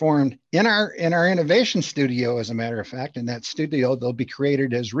be performed in our innovation studio, as a matter of fact. In that studio, they'll be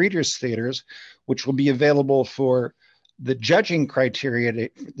created as readers' theaters, which will be available for the judging criteria,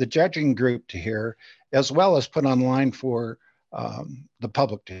 the judging group to hear, as well as put online for the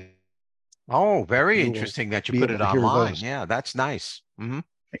public to hear. Oh, very interesting that you put it online. Yeah, that's nice.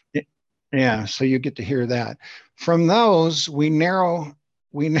 Mm-hmm. Yeah, so you get to hear that. From those, we narrow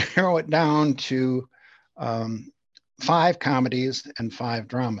it down to 5 comedies and 5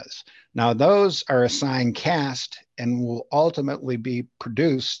 dramas. Now, those are assigned cast and will ultimately be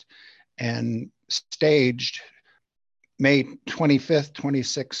produced and staged May 25th,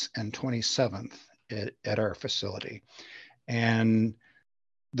 26th, and 27th at our facility. And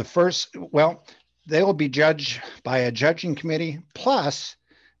the first, well, they will be judged by a judging committee, plus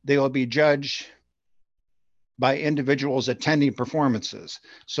they will be judged by individuals attending performances.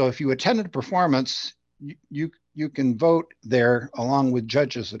 So if you attended a performance, you can vote there along with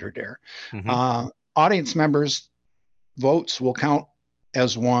judges that are there. Mm-hmm. Audience members' votes will count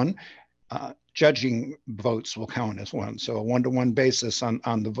as one. Judging votes will count as one. So a one-to-one basis on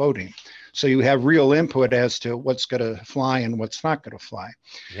the voting. So you have real input as to what's going to fly and what's not going to fly.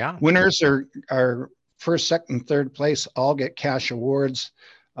 Yeah. Winners are first, second, third place all get cash awards,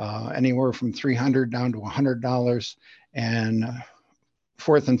 anywhere from $300 down to $100, and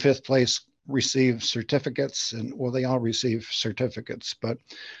fourth and fifth place receive certificates, and well, they all receive certificates, but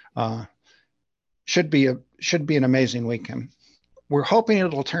should be an amazing weekend. We're hoping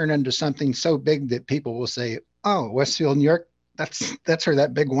it'll turn into something so big that people will say, "Oh, Westfield, New York, that's where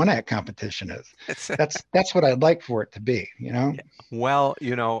that big one act competition is." That's what I'd like for it to be, you know. Well,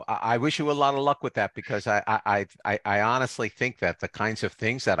 you know, I wish you a lot of luck with that, because I honestly think that the kinds of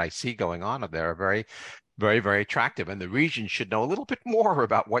things that I see going on up there are very, very, very attractive, and the region should know a little bit more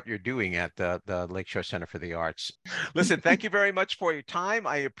about what you're doing at the Lakeshore Center for the Arts. Listen, thank you very much for your time.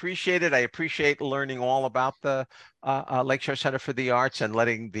 I appreciate it. I appreciate learning all about the Lakeshore Center for the Arts and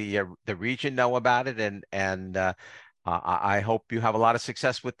letting the region know about it. And I hope you have a lot of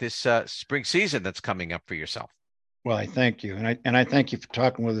success with this spring season that's coming up for yourself. Well, I thank you, and I thank you for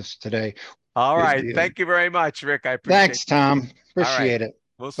talking with us today. All right, thank you very much, Rick. I appreciate it. Thanks, Tom. Appreciate it.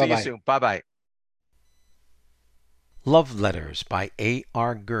 We'll see you soon. Bye-bye. Love Letters by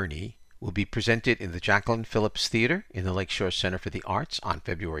A.R. Gurney will be presented in the Jacqueline Phillips Theater in the Lakeshore Center for the Arts on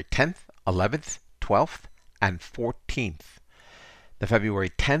February 10th, 11th, 12th, and 14th. The February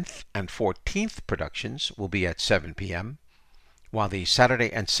 10th and 14th productions will be at 7 p.m., while the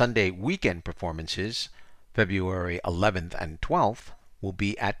Saturday and Sunday weekend performances, February 11th and 12th, will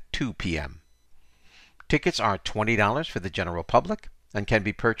be at 2 p.m. Tickets are $20 for the general public and can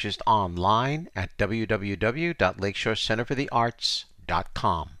be purchased online at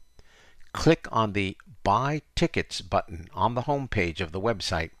www.lakeshorecenterforthearts.com. Click on the Buy Tickets button on the home page of the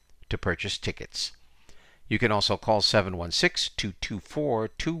website to purchase tickets. You can also call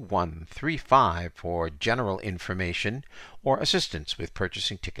 716-224-2135 for general information or assistance with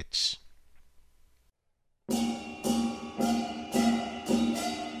purchasing tickets.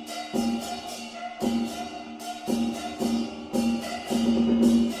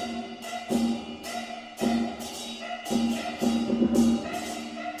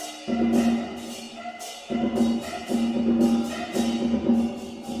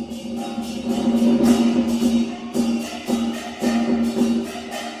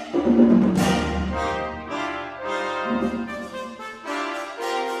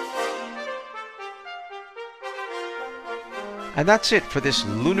 And that's it for this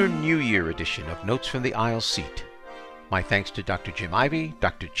Lunar New Year edition of Notes from the Aisle Seat. My thanks to Dr. Jim Ivey,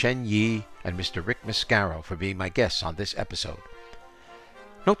 Dr. Chen Yi, and Mr. Rick Mascaro for being my guests on this episode.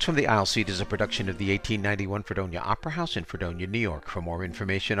 Notes from the Aisle Seat is a production of the 1891 Fredonia Opera House in Fredonia, New York. For more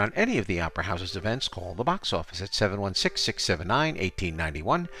information on any of the Opera House's events, call the box office at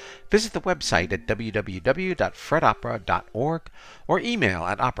 716-679-1891, visit the website at www.fredopera.org, or email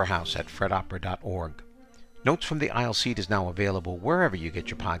at operahouse@fredopera.org. Notes from the Aisle Seat is now available wherever you get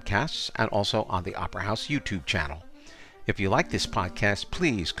your podcasts and also on the Opera House YouTube channel. If you like this podcast,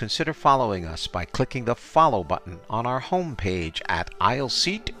 please consider following us by clicking the follow button on our homepage at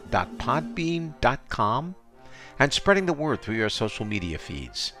aisleseat.podbean.com and spreading the word through your social media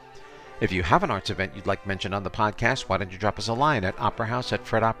feeds. If you have an arts event you'd like mentioned on the podcast, why don't you drop us a line at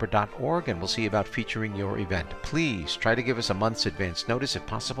operahouse@fredopera.org and we'll see about featuring your event. Please try to give us a month's advance notice if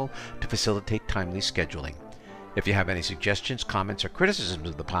possible to facilitate timely scheduling. If you have any suggestions, comments, or criticisms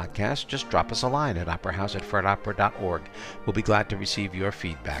of the podcast, just drop us a line at operahouse@fredopera.org. We'll be glad to receive your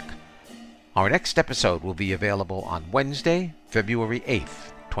feedback. Our next episode will be available on Wednesday, February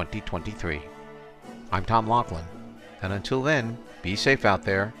 8th, 2023. I'm Tom Laughlin, and until then, be safe out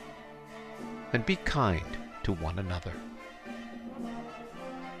there and be kind to one another.